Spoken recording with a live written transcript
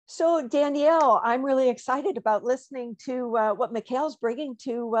So Danielle, I'm really excited about listening to what Mikhail's bringing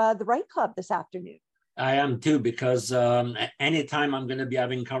to the Right Club this afternoon. I am too, because anytime I'm going to be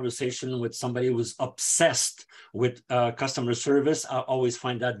having conversation with somebody who's obsessed with customer service, I always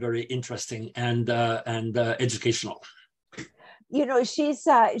find that very interesting and educational. You know, she's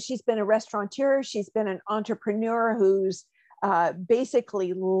been a restaurateur. She's been an entrepreneur who's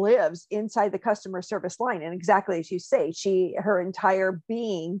basically lives inside the customer service line. And exactly as you say, her entire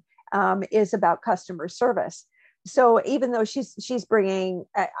being is about customer service. So even though she's bringing,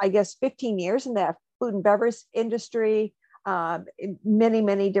 I guess, 15 years in the food and beverage industry,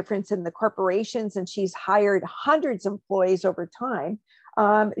 many difference in the corporations, and she's hired hundreds of employees over time.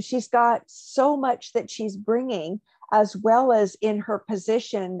 She's got so much that she's bringing, as well as in her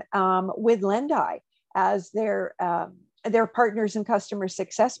position with Lendai as their partners and customer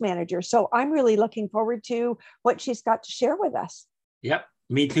success manager. So I'm really looking forward to what she's got to share with us. Yep.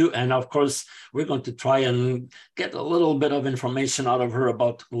 Me too. And of course, we're going to try and get a little bit of information out of her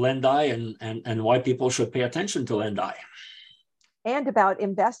about Lendai and why people should pay attention to Lendai. And about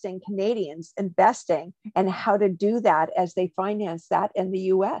Canadians investing, and how to do that as they finance that in the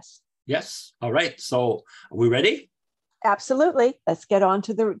US. Yes. All right. So are we ready? Absolutely. Let's get on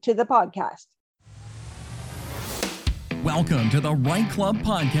to the podcast. Welcome to the Right Club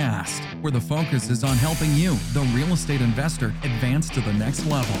podcast, where the focus is on helping you, the real estate investor, advance to the next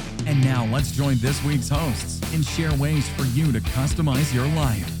level. And now let's join this week's hosts and share ways for you to customize your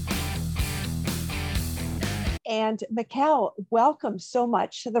life. And Mikhail, welcome so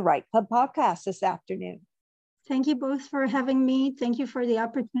much to the Right Club podcast this afternoon. Thank you both for having me. Thank you for the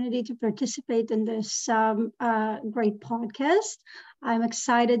opportunity to participate in this great podcast. I'm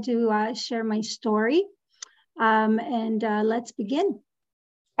excited to share my story. And let's begin.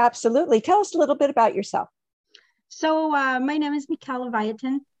 Absolutely. Tell us a little bit about yourself. So my name is Mikhail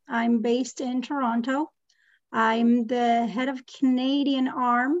Leviathan. I'm based in Toronto. I'm the head of Canadian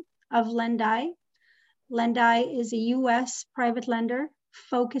arm of Lendai. Lendai is a US private lender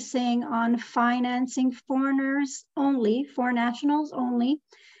focusing on financing foreigners only, foreign nationals only,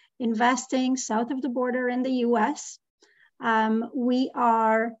 investing south of the border in the US. We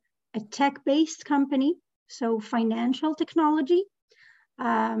are a tech-based company. So financial technology,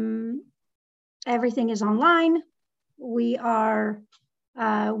 everything is online. We are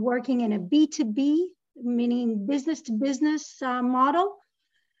working in a B2B, meaning business to business model.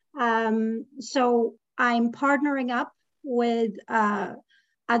 So I'm partnering up with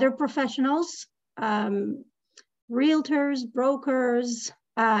other professionals, realtors, brokers,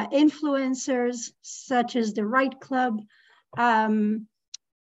 influencers, such as the Right Club,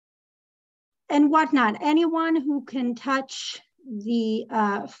 and whatnot. Anyone who can touch the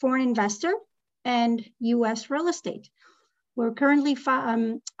foreign investor and US real estate. We're currently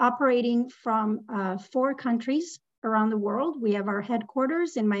operating from 4 countries around the world. We have our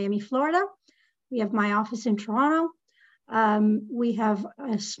headquarters in Miami, Florida. We have my office in Toronto. We have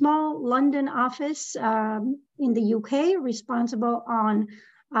a small London office in the UK, responsible on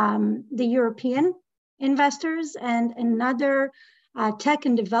the European investors, and another tech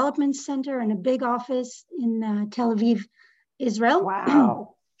and development center and a big office in Tel Aviv, Israel.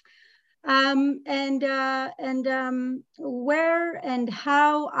 Wow. Where and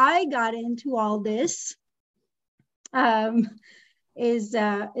how I got into all this is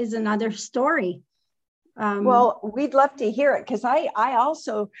another story. Well, we'd love to hear it, because I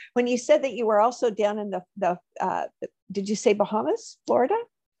also, when you said that you were also down in the did you say Bahamas, Florida?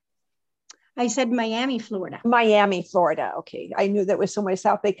 I said Miami, Florida. Miami, Florida. Okay. I knew that was somewhere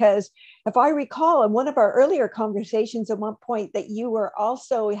south, because if I recall in one of our earlier conversations at one point that you were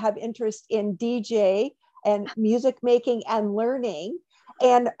also have interest in DJ and music making and learning.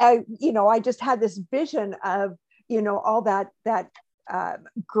 And I just had this vision of, all that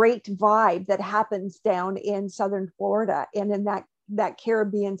great vibe that happens down in Southern Florida and in that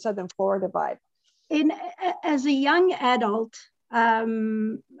Caribbean, Southern Florida vibe. As a young adult,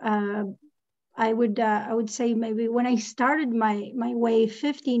 I would say maybe when I started my way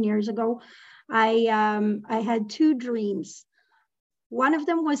 15 years ago, I had 2 dreams. One of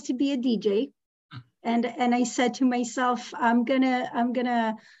them was to be a DJ, and I said to myself, I'm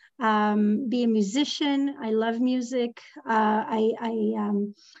gonna be a musician. I love music. I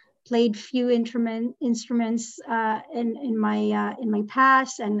played few instruments in my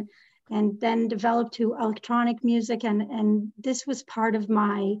past, and then developed to electronic music, and this was part of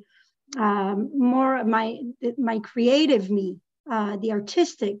my more of my creative me, the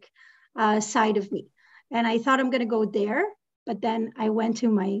artistic side of me. And I thought I'm going to go there, but then I went to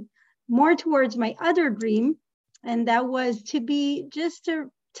more towards my other dream, and that was to be just a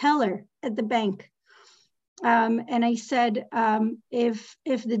teller at the bank. And I said, if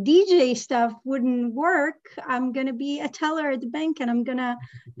the DJ stuff wouldn't work, I'm gonna be a teller at the bank, and I'm gonna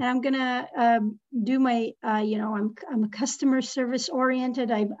do my, I'm a customer service oriented.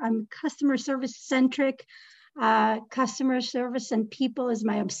 I'm customer service centric. Customer service and people is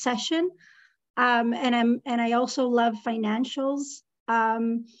my obsession. And I also love financials.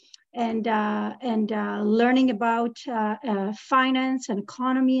 And learning about finance and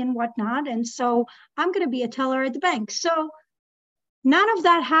economy and whatnot. And so I'm going to be a teller at the bank. So none of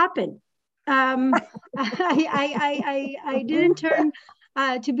that happened. I didn't turn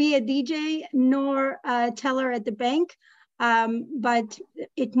to be a DJ nor a teller at the bank. But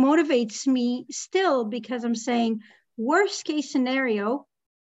it motivates me still, because I'm saying, worst case scenario,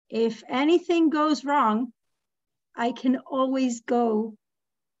 if anything goes wrong, I can always go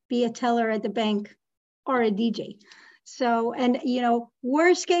be a teller at the bank or a DJ. So, and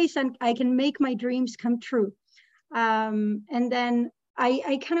worst case, and I can make my dreams come true. And then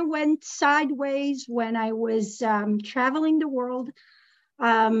I kind of went sideways when I was traveling the world.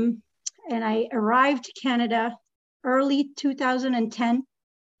 And I arrived to Canada early 2010.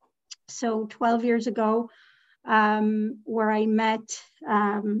 So 12 years ago, where I met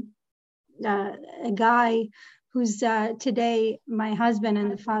a guy who's today my husband and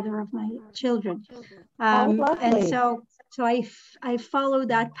the father of my children. And so I followed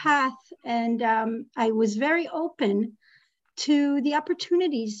that path, and I was very open to the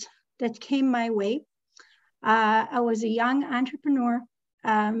opportunities that came my way. I was a young entrepreneur,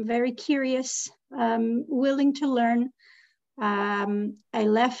 very curious, willing to learn. I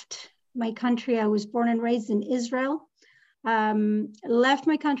left my country. I was born and raised in Israel. Left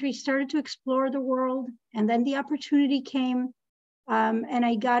my country, started to explore the world, and then the opportunity came, and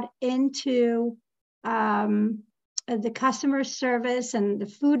I got into the customer service and the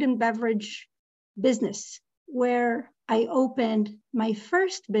food and beverage business, where I opened my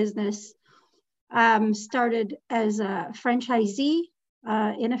first business. Started as a franchisee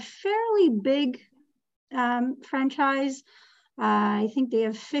in a fairly big franchise. I think they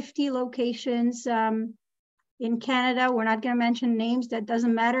have 50 locations in Canada. We're not going to mention names, that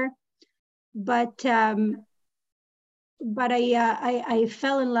doesn't matter. But I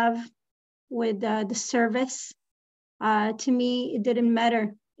fell in love with the service. To me, it didn't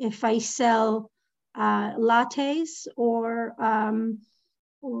matter if I sell lattes or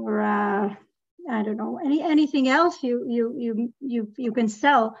I don't know, anything else you can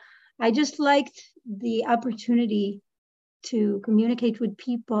sell. I just liked the opportunity to communicate with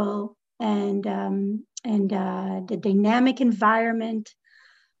people and the dynamic environment,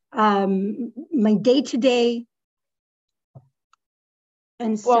 my day-to-day.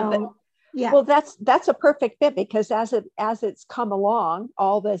 And so, yeah. Well, that's a perfect fit, because as it's come along,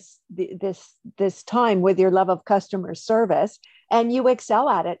 all this time with your love of customer service, and you excel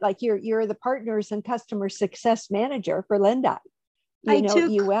at it. Like you're the partners and customer success manager for Lendai,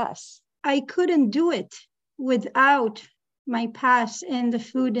 US. I couldn't do it without my past in the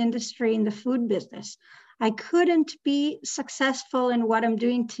food industry, in the food business. I couldn't be successful in what I'm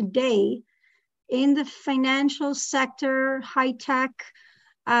doing today in the financial sector, high tech,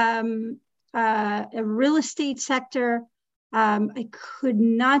 real estate sector. I could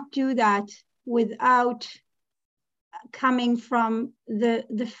not do that without coming from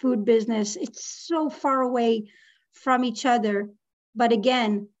the food business. It's so far away from each other. But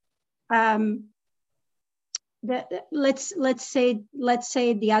again, let's say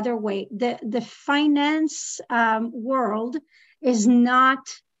the other way. The finance world is not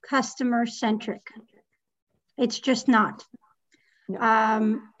customer centric. It's just not.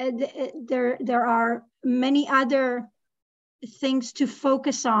 No. There are many other things to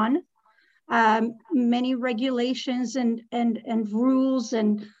focus on, many regulations and rules,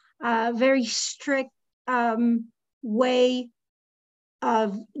 and very strict way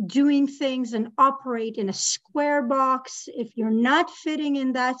of doing things, and operate in a square box. If you're not fitting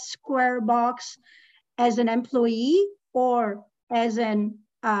in that square box as an employee or as an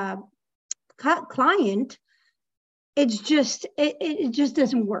client, it just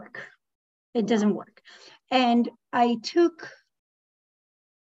doesn't work. It doesn't work. And I took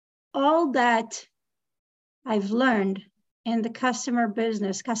all that I've learned in the customer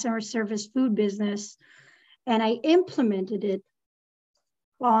business, customer service, food business, and I implemented it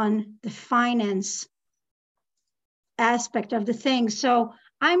on the finance aspect of the thing. So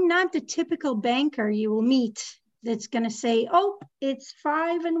I'm not the typical banker you will meet that's going to say, oh, it's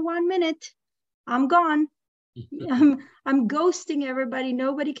 5 and 1 minute, I'm gone. I'm ghosting everybody.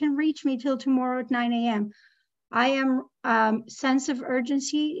 Nobody can reach me till tomorrow at 9 a.m. I am sense of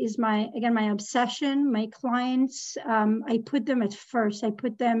urgency is my obsession. My clients, I put them at first.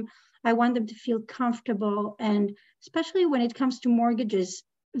 I want them to feel comfortable, and especially when it comes to mortgages,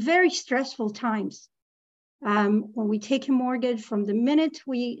 very stressful times. When we take a mortgage, from the minute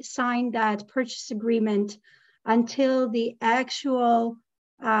we sign that purchase agreement until the actual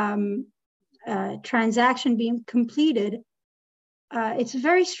transaction being completed, it's a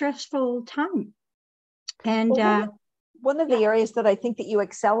very stressful time. And one of the areas that I think that you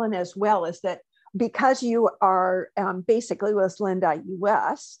excel in as well is that because you are basically with Lendai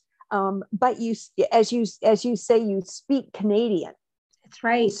US, but you, as you say, you speak Canadian. That's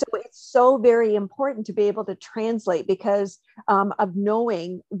right. So it's so very important to be able to translate because of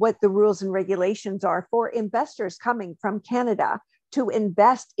knowing what the rules and regulations are for investors coming from Canada to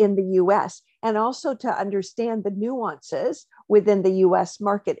invest in the US, and also to understand the nuances within the US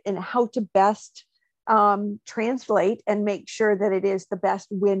market and how to best translate and make sure that it is the best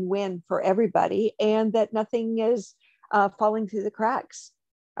win-win for everybody and that nothing is falling through the cracks.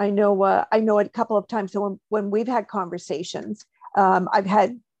 I know a couple of times when we've had conversations, I've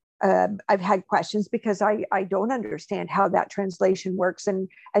had questions because I don't understand how that translation works, and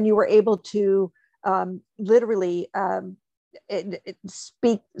you were able to literally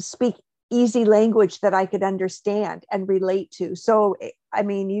speak easy language that I could understand and relate to. So, I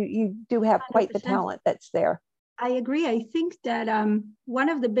mean, you do have quite 100%. The talent that's there. I agree. I think that one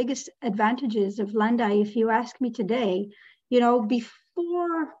of the biggest advantages of Lendai, if you ask me today,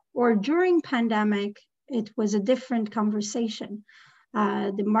 before or during pandemic, it was a different conversation.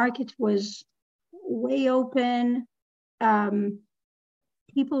 The market was way open.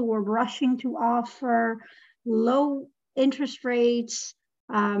 People were rushing to offer low interest rates,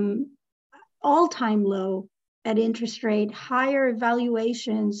 all-time low at interest rate, higher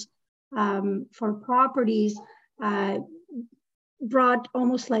valuations for properties, brought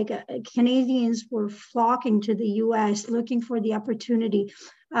almost like Canadians were flocking to the US looking for the opportunity.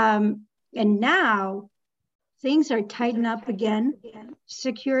 And now things are tightened up again.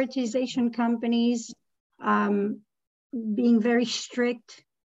 Securitization companies being very strict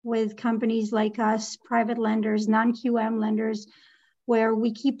with companies like us, private lenders, non-QM lenders, where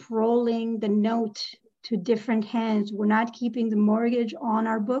we keep rolling the note to different hands. We're not keeping the mortgage on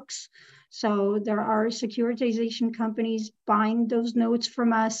our books. So there are securitization companies buying those notes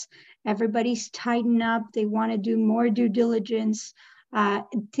from us. Everybody's tightening up. They want to do more due diligence.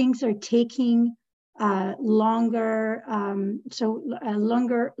 Things are taking longer,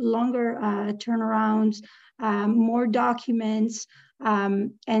 longer turnarounds, more documents.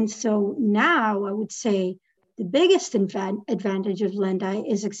 And so now I would say the biggest advantage of Lendai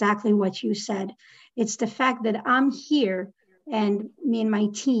is exactly what you said. It's the fact that I'm here and me and my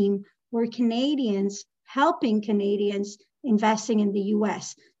team, we're Canadians helping Canadians investing in the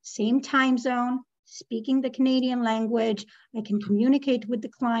US. Same time zone, speaking the Canadian language. I can communicate with the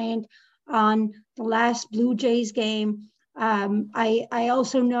client on the last Blue Jays game. I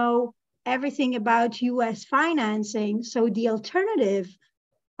also know everything about US financing. So the alternative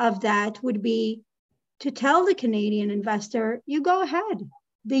of that would be to tell the Canadian investor, you go ahead.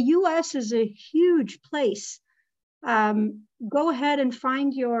 The US is a huge place. Go ahead and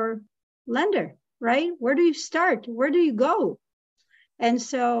find your lender, right? Where do you start? Where do you go? And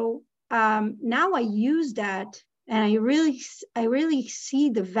so now I use that, and I really see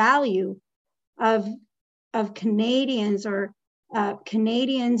the value of Canadians or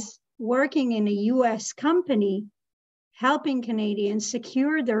Canadians working in a US company, helping Canadians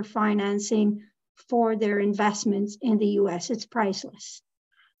secure their financing for their investments in the US. It's priceless.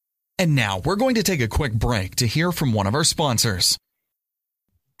 And now we're going to take a quick break to hear from one of our sponsors.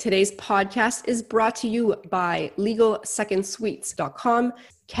 Today's podcast is brought to you by LegalSecondSuites.com.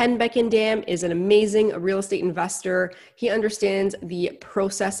 Ken Beckendam is an amazing real estate investor. He understands the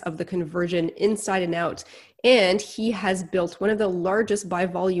process of the conversion inside and out. And he has built one of the largest by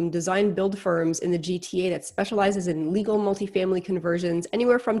volume design build firms in the GTA that specializes in legal multifamily conversions,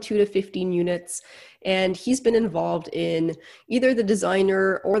 anywhere from 2 to 15 units. And he's been involved in either the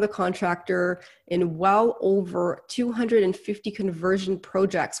designer or the contractor in well over 250 conversion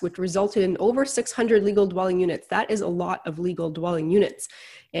projects, which resulted in over 600 legal dwelling units. That is a lot of legal dwelling units.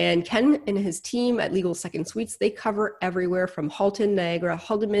 And Ken and his team at Legal Second Suites, they cover everywhere from Halton, Niagara,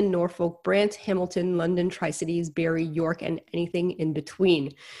 Haldimand, Norfolk, Brant, Hamilton, London, Tri-Cities, Barrie, York, and anything in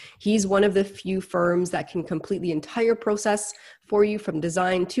between. He's one of the few firms that can complete the entire process for you from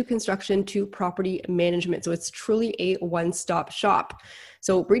design to construction to property management. So it's truly a one-stop shop.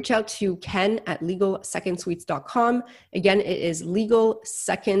 So reach out to Ken at LegalSecondSuites.com. Again, it is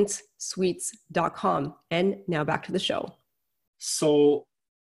LegalSecondSuites.com. And now back to the show. So,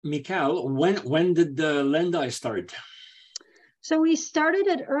 Michaël, when did the Lendai start? So we started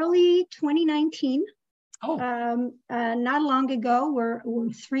at early 2019. Not long ago. We're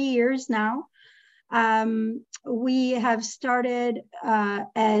 3 years now. We have started the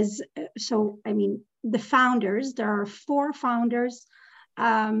founders, there are 4 founders,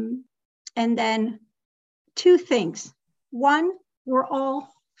 and then 2 things. One, we're all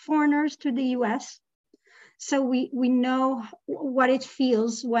foreigners to the US. So we know what it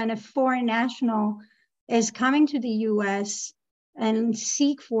feels when a foreign national is coming to the US and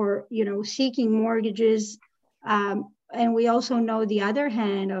seeking mortgages. And we also know the other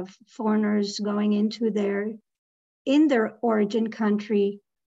hand of foreigners going into in their origin country,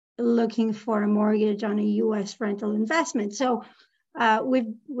 looking for a mortgage on a U.S. rental investment. So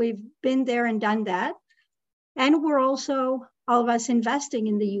we've been there and done that. And we're also, all of us, investing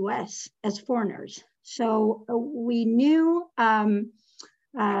in the U.S. as foreigners. So we knew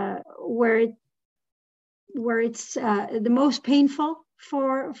where it's the most painful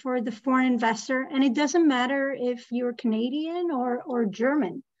for the foreign investor, and it doesn't matter if you're Canadian or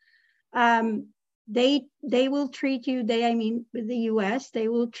German. They will treat you. With the U.S., they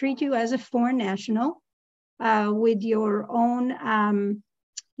will treat you as a foreign national with your own,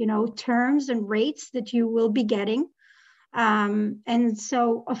 terms and rates that you will be getting. And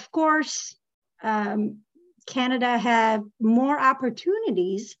so, of course, Canada have more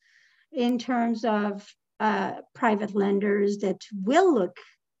opportunities in terms of private lenders that will look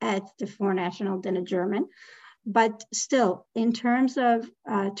at the foreign national than a German, but still, in terms of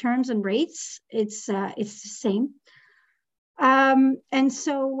terms and rates, it's the same. And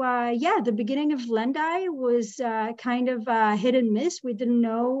so, the beginning of Lendai was kind of hit and miss. We didn't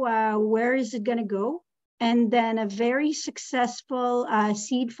know where is it going to go. And then a very successful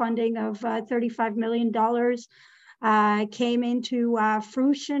seed funding of $35 million came into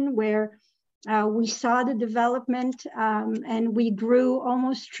fruition, where we saw the development and we grew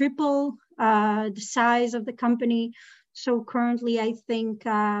almost triple the size of the company. So currently, I think,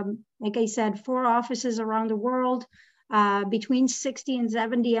 like I said, 4 offices around the world, between 60 and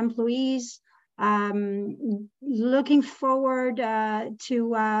 70 employees. Looking forward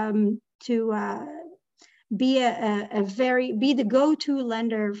to be the go-to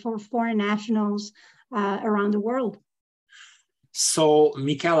lender for foreign nationals around the world. So,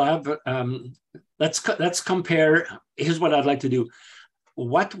 Michaël, let's compare. Here's what I'd like to do.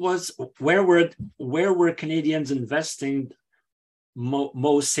 Where were Canadians investing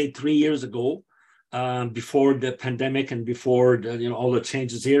most, say, 3 years ago, before the pandemic and before all the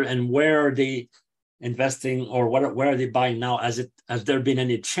changes here, and where are they investing, or where are they buying now? Has there been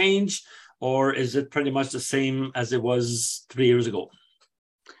any change, or is it pretty much the same as it was 3 years ago?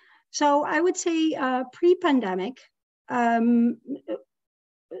 So I would say pre-pandemic.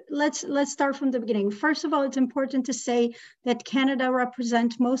 Let's start from the beginning. First of all, it's important to say that Canada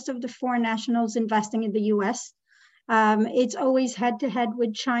represents most of the foreign nationals investing in the US. It's always head-to-head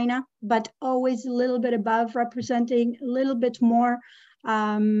with China, but always a little bit above, representing a little bit more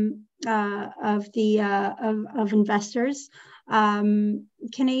of investors.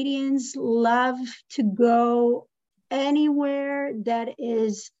 Canadians love to go anywhere that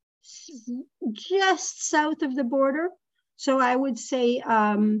is just south of the border. So I would say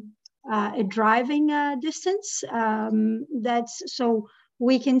a driving distance. So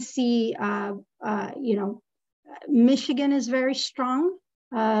we can see, Michigan is very strong,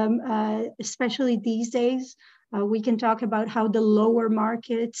 especially these days. We can talk about how the lower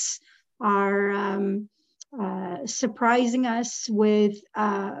markets are surprising us with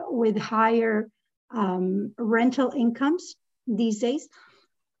higher rental incomes these days.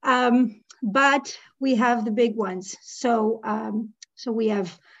 But we have the big ones. So we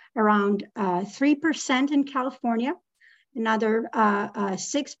have around 3% in California, another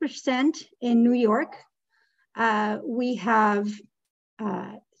 6% in New York. We have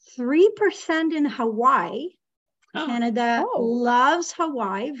 3% in Hawaii. Oh. Canada loves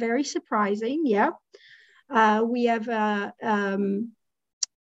Hawaii, very surprising. Yeah. We have a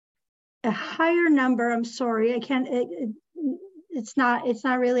higher number. I'm sorry, I can't. It's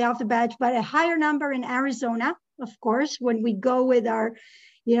not really off the badge, but a higher number in Arizona, of course, when we go with our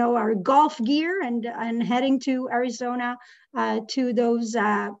golf gear and heading to Arizona, to those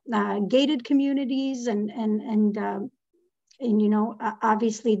gated communities and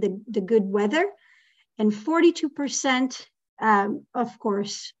obviously the good weather. And 42%, of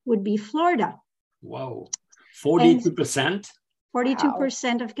course, would be Florida. Wow. 42%?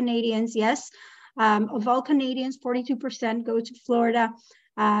 42% of Canadians, yes. Of all Canadians, 42% go to Florida.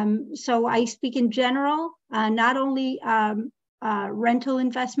 So I speak in general, not only rental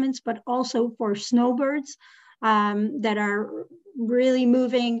investments, but also for snowbirds that are really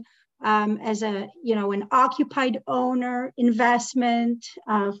moving as an occupied owner investment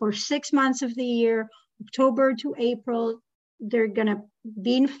for 6 months of the year, October to April. They're going to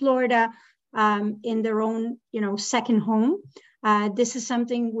be in Florida in their own, second home. This is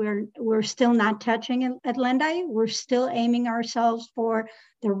something we're still not touching at Lendai. We're still aiming ourselves for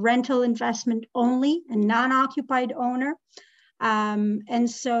the rental investment only, a non-occupied owner. And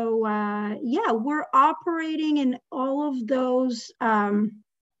so, we're operating in all of those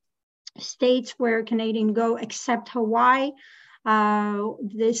states where Canadians go, except Hawaii.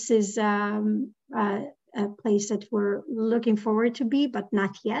 This is a place that we're looking forward to be, but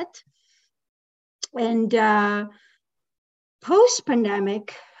not yet. And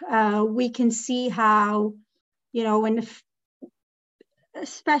post-pandemic, we can see how,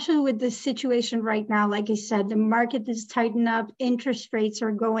 especially with the situation right now, like I said, the market is tightened up, interest rates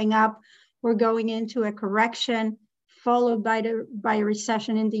are going up, we're going into a correction, followed by a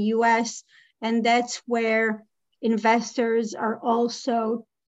recession in the US. And that's where investors are also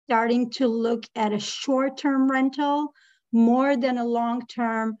starting to look at a short-term rental more than a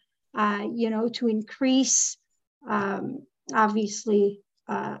long-term, to increase, obviously,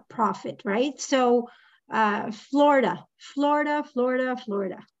 profit, right? So Florida,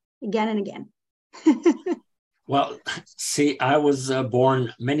 again and again. Well, see, I was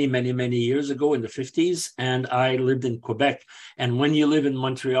born many, many, many years ago in the 50s, and I lived in Quebec. And when you live in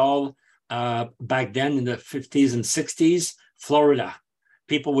Montreal, back then in the 50s and 60s, Florida,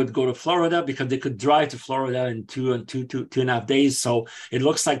 people would go to Florida because they could drive to Florida in two and a half days. So it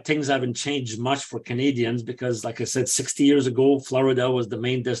looks like things haven't changed much for Canadians because, like I said, 60 years ago, Florida was the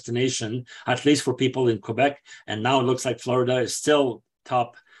main destination, at least for people in Quebec. And now it looks like Florida is still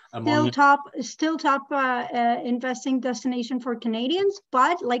top. Still top investing destination for Canadians.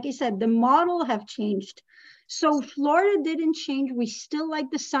 But like I said, the model have changed. So Florida didn't change. We still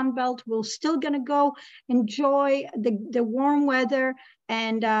like the Sun Belt. We're still going to go enjoy the warm weather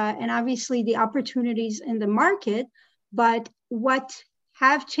and obviously the opportunities in the market. But what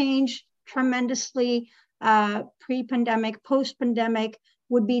have changed tremendously pre-pandemic, post-pandemic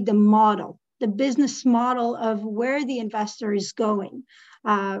would be the model, the business model of where the investor is going.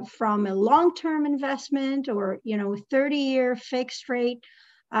 From a long-term investment or 30-year fixed rate,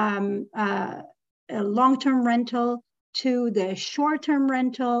 a long-term rental to the short-term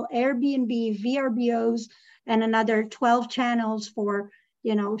rental, Airbnb, VRBOs, and another 12 channels for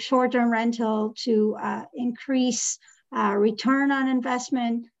short-term rental to increase return on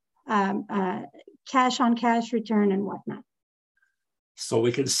investment, cash on cash return, and whatnot. So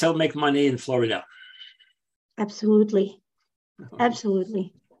we can still make money in Florida. Absolutely.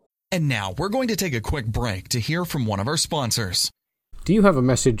 Absolutely. And now we're going to take a quick break to hear from one of our sponsors. Do you have a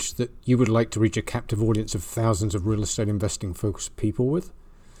message that you would like to reach a captive audience of thousands of real estate investing focused people with?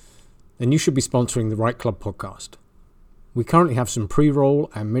 Then you should be sponsoring the Right Club podcast. We currently have some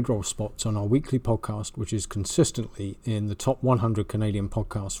pre-roll and mid-roll spots on our weekly podcast, which is consistently in the top 100 Canadian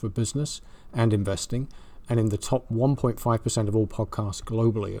podcasts for business and investing, and in the top 1.5% of all podcasts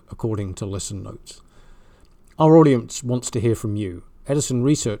globally, according to Listen Notes. Our audience wants to hear from you. Edison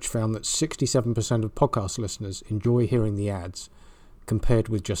Research found that 67% of podcast listeners enjoy hearing the ads, compared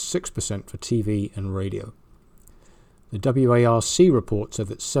with just 6% for TV and radio. The WARC report said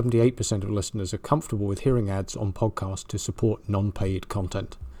that 78% of listeners are comfortable with hearing ads on podcasts to support non-paid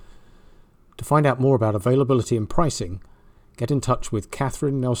content. To find out more about availability and pricing, get in touch with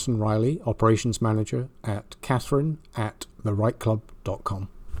Catherine Nelson Riley, Operations Manager at catherine@therightclub.com.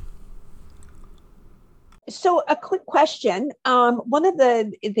 So a quick question. One of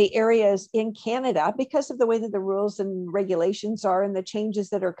the areas in Canada, because of the way that the rules and regulations are and the changes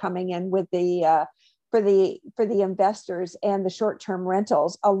that are coming in with the for the investors and the short-term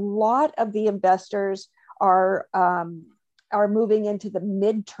rentals, a lot of the investors are moving into the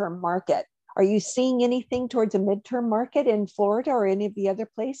midterm market. Are you seeing anything towards a midterm market in Florida or any of the other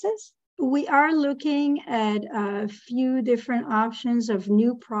places? We are looking at a few different options of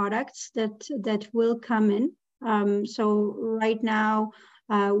new products that will come in. So right now,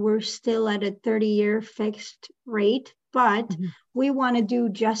 we're still at a 30-year fixed rate, but we want to do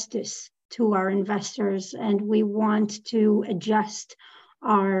justice to our investors, and we want to adjust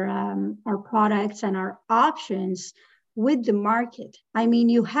our products and our options with the market. I mean,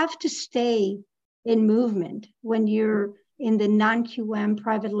 you have to stay in movement when you're in the non-QM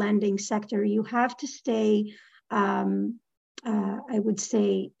private lending sector, you have to stay, I would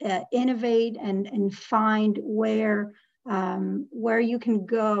say, innovate and find where you can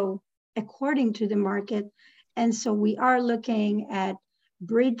go according to the market. And so we are looking at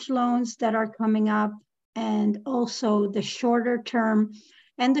bridge loans that are coming up, and also the shorter term.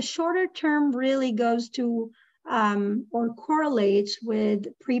 And the shorter term really goes to or correlates with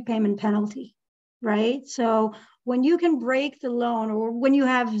prepayment penalty, right? So when you can break the loan, or when you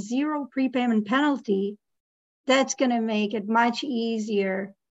have zero prepayment penalty, that's going to make it much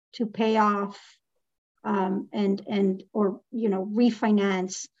easier to pay off and or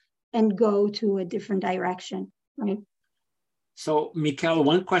refinance and go to a different direction, right? So, Mikhail,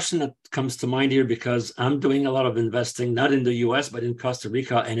 one question that comes to mind here, because I'm doing a lot of investing, not in the US, but in Costa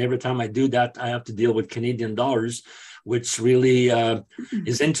Rica. And every time I do that, I have to deal with Canadian dollars, which really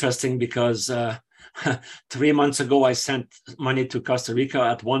is interesting because 3 months ago, I sent money to Costa Rica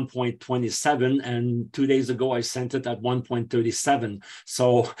at 1.27, and 2 days ago, I sent it at 1.37.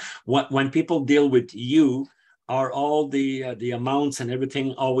 So when people deal with you, are all the amounts and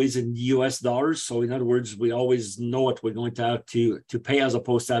everything always in US dollars? So in other words, we always know what we're going to have to pay, as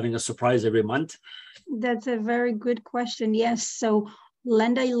opposed to having a surprise every month? That's a very good question. Yes. So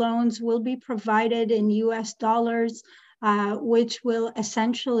Lendai loans will be provided in US dollars, which will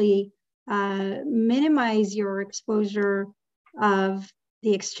essentially minimize your exposure of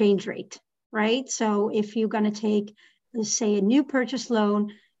the exchange rate, right? So if you're going to take, let's say, a new purchase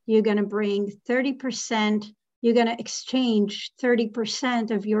loan, you're going to bring 30%, you're going to exchange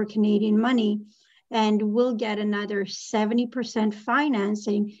 30% of your Canadian money, and we'll get another 70%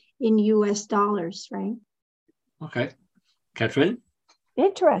 financing in US dollars, right? Okay. Catherine?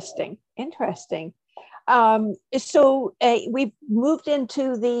 Interesting. So we've moved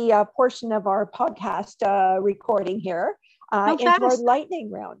into the portion of our podcast recording here, into our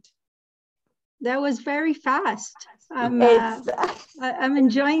lightning round. That was very fast. I'm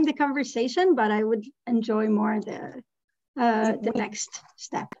enjoying the conversation, but I would enjoy more the next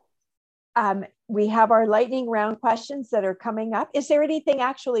step. We have our lightning round questions that are coming up. Is there anything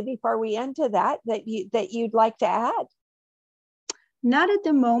actually before we enter that you'd like to add? Not at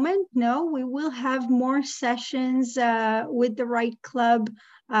the moment. No, we will have more sessions with the Right Club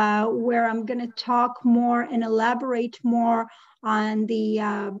where I'm going to talk more and elaborate more on the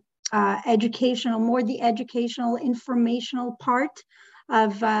educational, informational part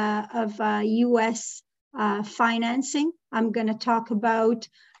of U.S. financing. I'm going to talk about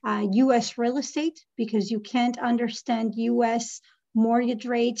U.S. real estate, because you can't understand U.S. mortgage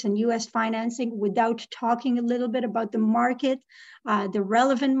rates and U.S. financing without talking a little bit about the market, the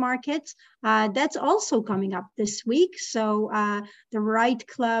relevant markets. That's also coming up this week. So the Right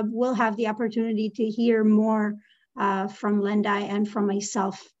Club will have the opportunity to hear more from Lendai and from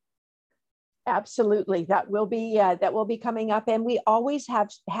myself. Absolutely, that will be coming up, and we always have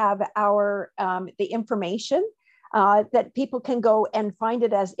our the information that people can go and find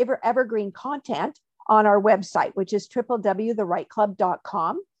it as evergreen content on our website, which is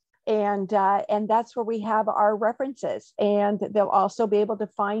www.therightclub.com, and that's where we have our references, and they'll also be able to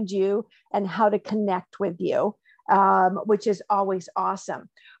find you and how to connect with you, which is always awesome.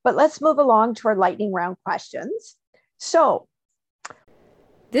 But let's move along to our lightning round questions. So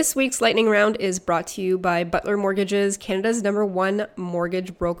this week's lightning round is brought to you by Butler Mortgages, Canada's #1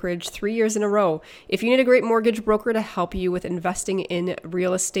 mortgage brokerage 3 years in a row. If you need a great mortgage broker to help you with investing in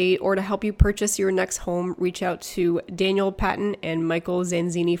real estate or to help you purchase your next home, reach out to Daniel Patton and Michael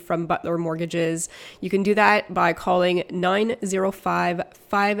Zanzini from Butler Mortgages. You can do that by calling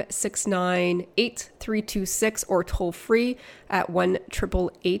 905-569-8326 or toll free at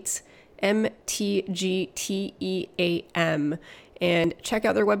 1-888-MTGTEAM. And check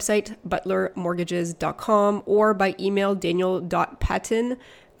out their website, butlermortgages.com, or by email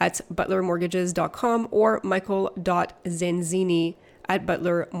daniel.patton@butlermortgages.com or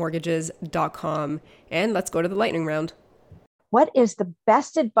michael.zanzini@butlermortgages.com. And let's go to the lightning round. What is the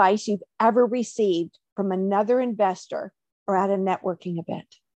best advice you've ever received from another investor or at a networking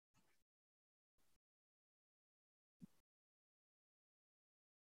event?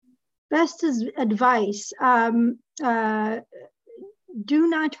 Best advice. Do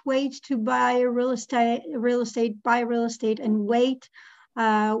not wait to buy real estate, buy real estate and wait.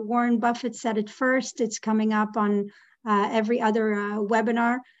 Warren Buffett said it first. It's coming up on every other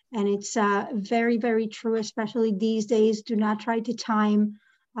webinar. And it's very, very true, especially these days. Do not try to time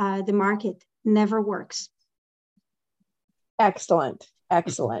the market. Never works. Excellent.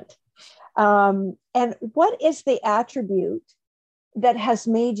 And what is the attribute that has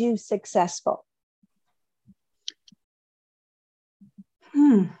made you successful?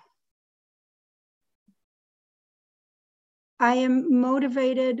 I am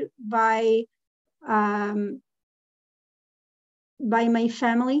motivated by my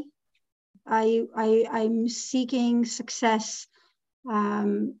family. I'm seeking success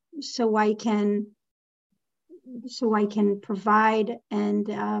so I can provide and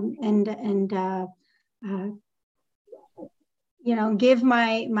give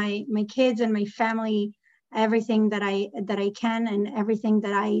my kids and my family everything that I can and everything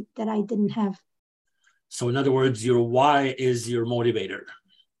that I didn't have. So in other words, your why is your motivator.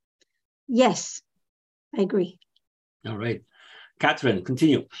 Yes, I agree. All right. Catherine,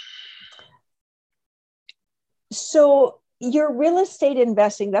 continue. So your real estate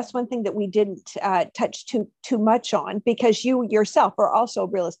investing, that's one thing that we didn't touch too much on, because you yourself are also a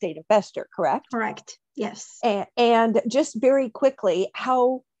real estate investor, correct? Correct. Yes. And just very quickly,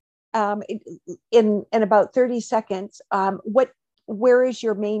 how in about 30 seconds, where is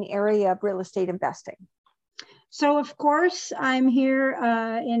your main area of real estate investing? So of course, I'm here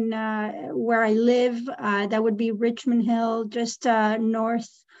in where I live. That would be Richmond Hill, just north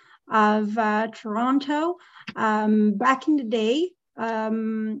of Toronto. Back in the day,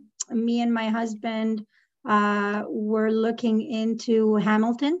 me and my husband were looking into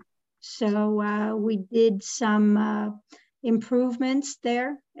Hamilton. So we did some improvements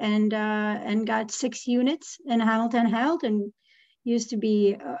there and got 6 units in Hamilton. Hamilton used to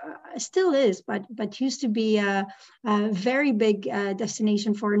be, still is, but used to be a very big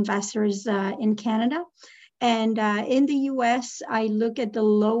destination for investors in Canada. And in the US, I look at the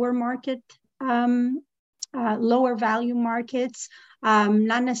lower market, lower value markets,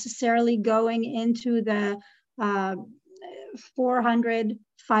 not necessarily going into the 400,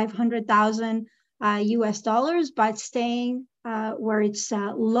 500,000 US dollars, but staying where it's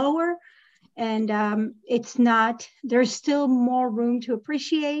lower. And it's not, there's still more room to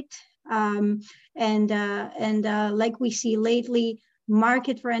appreciate. And like we see lately,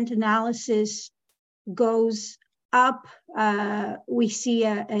 market rent analysis goes up. We see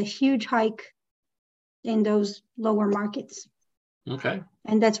a huge hike in those lower markets. Okay.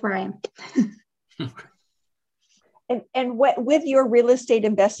 And that's where I am. Okay. And with your real estate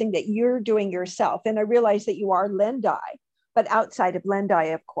investing that you're doing yourself, and I realize that you are Lendai, but outside of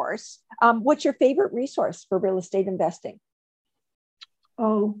Lendai, of course, what's your favorite resource for real estate investing?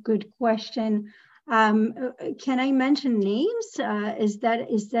 Oh, good question. Can I mention names? Is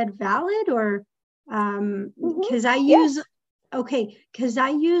that valid, or because I use, yes. Okay, because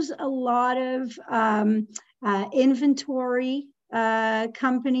I use a lot of inventory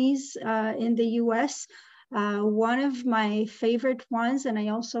companies in the US. One of my favorite ones, and I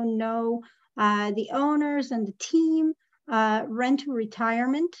also know the owners and the team, Rent to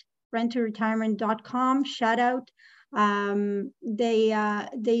Retirement, renttoretirement.com, shout out.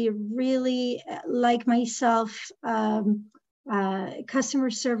 They really, like myself, customer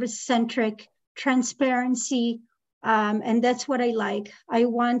service centric, transparency, and that's what I like. I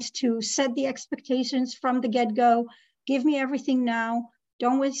want to set the expectations from the get-go. Give me everything now.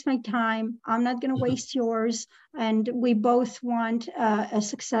 Don't waste my time. I'm not going to waste yours. And we both want a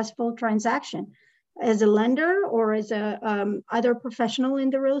successful transaction as a lender or as a other professional in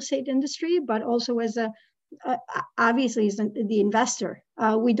the real estate industry, but also as obviously as the investor.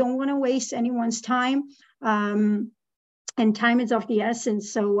 We don't want to waste anyone's time, and time is of the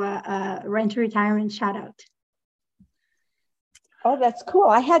essence. So Rent to Retirement, shout out. Oh, that's cool.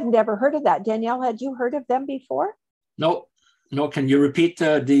 I had never heard of that. Danielle, had you heard of them before? No. Can you repeat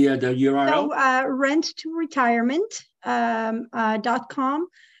the URL? So renttoretirement.com,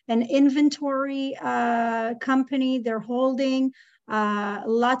 an inventory company. They're holding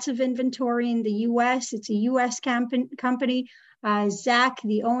lots of inventory in the US. It's a US company. Zach,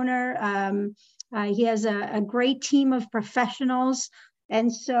 the owner, he has a great team of professionals. And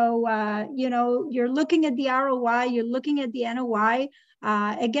so, you're looking at the ROI, you're looking at the NOI.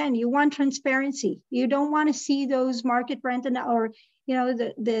 Again, you want transparency. You don't want to see those market rent or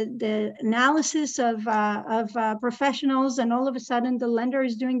the analysis of professionals, and all of a sudden the lender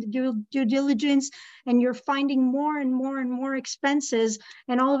is doing the due diligence, and you're finding more and more and more expenses,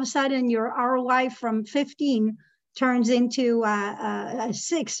 and all of a sudden your ROI from 15 turns into a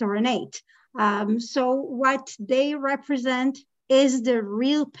 6 or an 8. So what they represent is the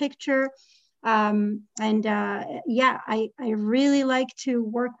real picture. I really like to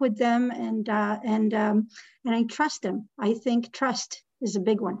work with them, and I trust them. I think trust is a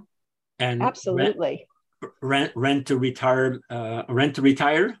big one. And absolutely. Rent to retire. Rent to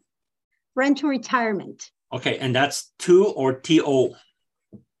retire. Rent to Retirement. Okay, and that's 2 or TO.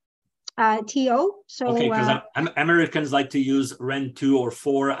 TO. So okay, because Americans like to use REN 2 or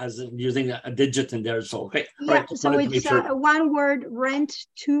 4 as using a digit in there. So, okay. Yeah, right. so it's one word,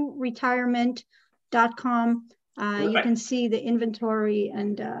 rent2retirement.com. You can see the inventory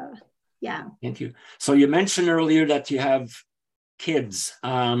and yeah. Thank you. So you mentioned earlier that you have kids.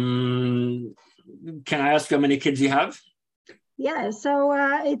 Can I ask you how many kids you have? Yeah, so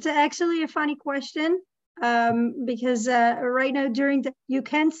it's actually a funny question because right now you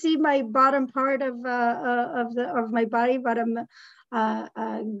can't see my bottom part of my body, but I'm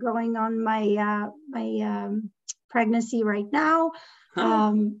going on my pregnancy right now.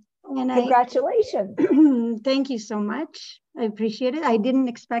 And congratulations. Thank you so much. I appreciate it. I didn't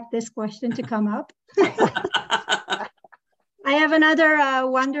expect this question to come up. I have another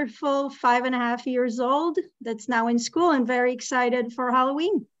wonderful 5.5 years old that's now in school and very excited for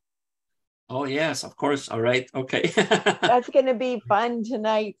Halloween. Oh, yes, of course. All right. Okay. That's going to be fun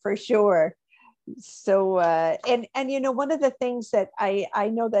tonight for sure. So, and one of the things that I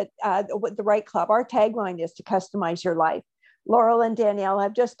know that with the Right Club, our tagline is to customize your life. Laurel and Danielle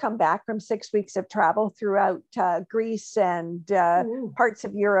have just come back from 6 weeks of travel throughout Greece and parts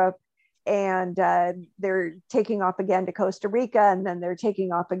of Europe. And they're taking off again to Costa Rica, and then they're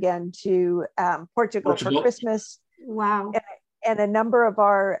taking off again to Portugal for Christmas. Wow. And a number of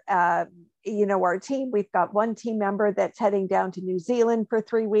our, our team, we've got one team member that's heading down to New Zealand for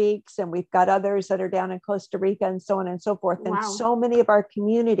 3 weeks, and we've got others that are down in Costa Rica and so on and so forth. Wow. And so many of our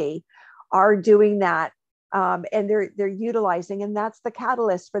community are doing that. And they're utilizing, and that's the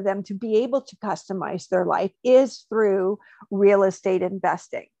catalyst for them to be able to customize their life is through real estate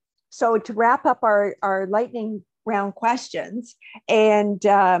investing. So to wrap up our lightning round questions, and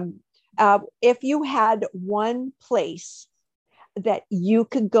if you had one place that you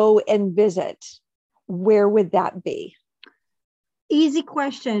could go and visit, where would that be? Easy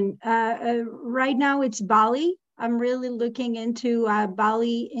question. Right now it's Bali. I'm really looking into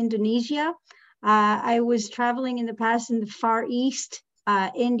Bali, Indonesia. I was traveling in the past in the Far East,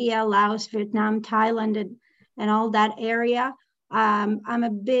 India, Laos, Vietnam, Thailand, and all that area. I'm a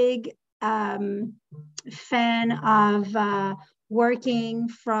big fan of working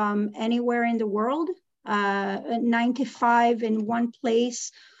from anywhere in the world. 9 to 5 in one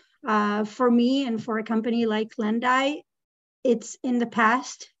place for me and for a company like Lendai, it's in the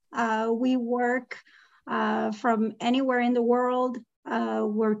past. We work from anywhere in the world.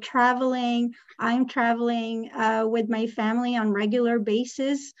 We're traveling. I'm traveling with my family on regular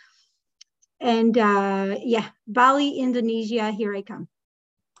basis. And Bali, Indonesia, here I come.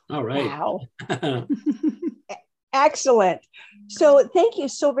 All right. Wow. Excellent. So thank you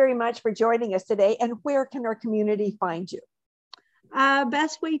so very much for joining us today. And where can our community find you?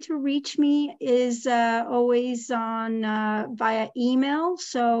 Best way to reach me is always on via email.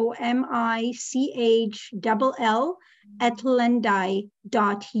 So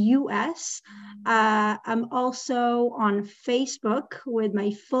michll@lendai.us. I'm also on Facebook with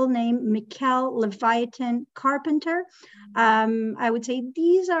my full name, Michelle Leviathan Carpenter. I would say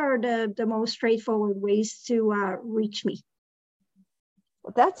these are the most straightforward ways to reach me.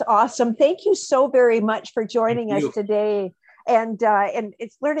 Well, that's awesome. Thank you so very much for joining us today. And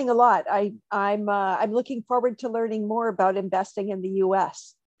it's learning a lot. I'm looking forward to learning more about investing in the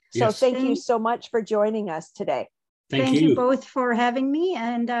U.S. So yes. Thank you so much for joining us today. Thank you both for having me,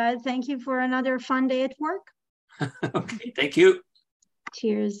 and thank you for another fun day at work. Okay, thank you.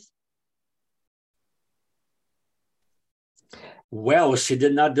 Cheers. Well, she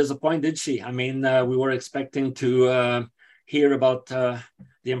did not disappoint, did she? I mean, we were expecting to hear about the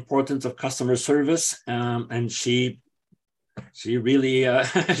importance of customer service, and she really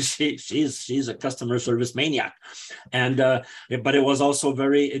she's a customer service maniac, and but it was also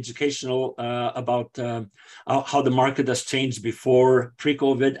very educational about how the market has changed before,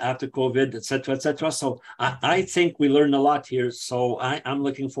 pre-COVID, after COVID, et cetera, et cetera. So I think we learned a lot here. So I'm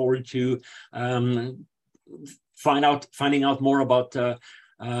looking forward to finding out more about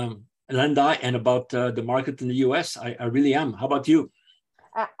Lendai and about the market in the US. I really am. How about you?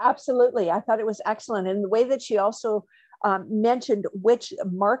 Absolutely. I thought it was excellent. And the way that she also mentioned which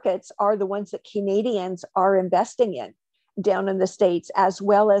markets are the ones that Canadians are investing in down in the States, as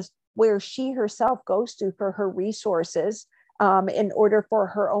well as where she herself goes to for her resources in order for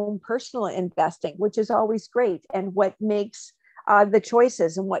her own personal investing, which is always great. And what makes the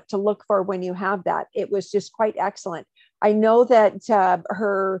choices and what to look for when you have that. It was just quite excellent. I know that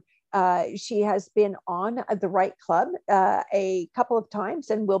she has been on the Right Club a couple of times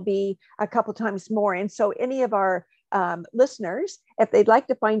and will be a couple times more. And so any of our listeners, if they'd like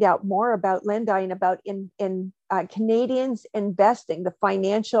to find out more about Lendai and about in Canadians investing, the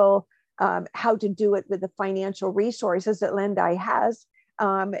financial how to do it with the financial resources that Lendai has,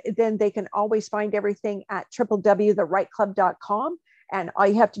 then they can always find everything at www.therightclub.com. And all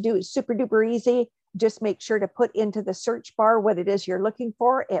you have to do is super duper easy. Just make sure to put into the search bar what it is you're looking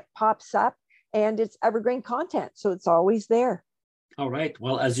for. It pops up and it's evergreen content. So it's always there. All right.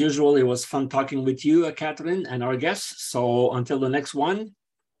 Well, as usual, it was fun talking with you, Catherine, and our guests. So until the next one,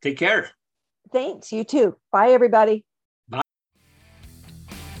 take care. Thanks. You too. Bye, everybody.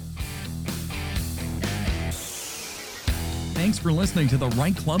 Thanks for listening to the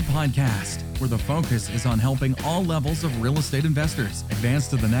Right Club Podcast, where the focus is on helping all levels of real estate investors advance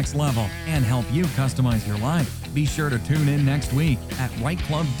to the next level and help you customize your life. Be sure to tune in next week at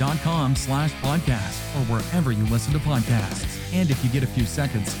rightclub.com/podcast or wherever you listen to podcasts. And if you get a few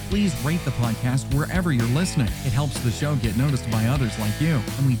seconds, please rate the podcast wherever you're listening. It helps the show get noticed by others like you,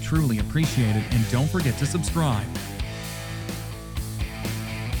 and we truly appreciate it. And don't forget to subscribe.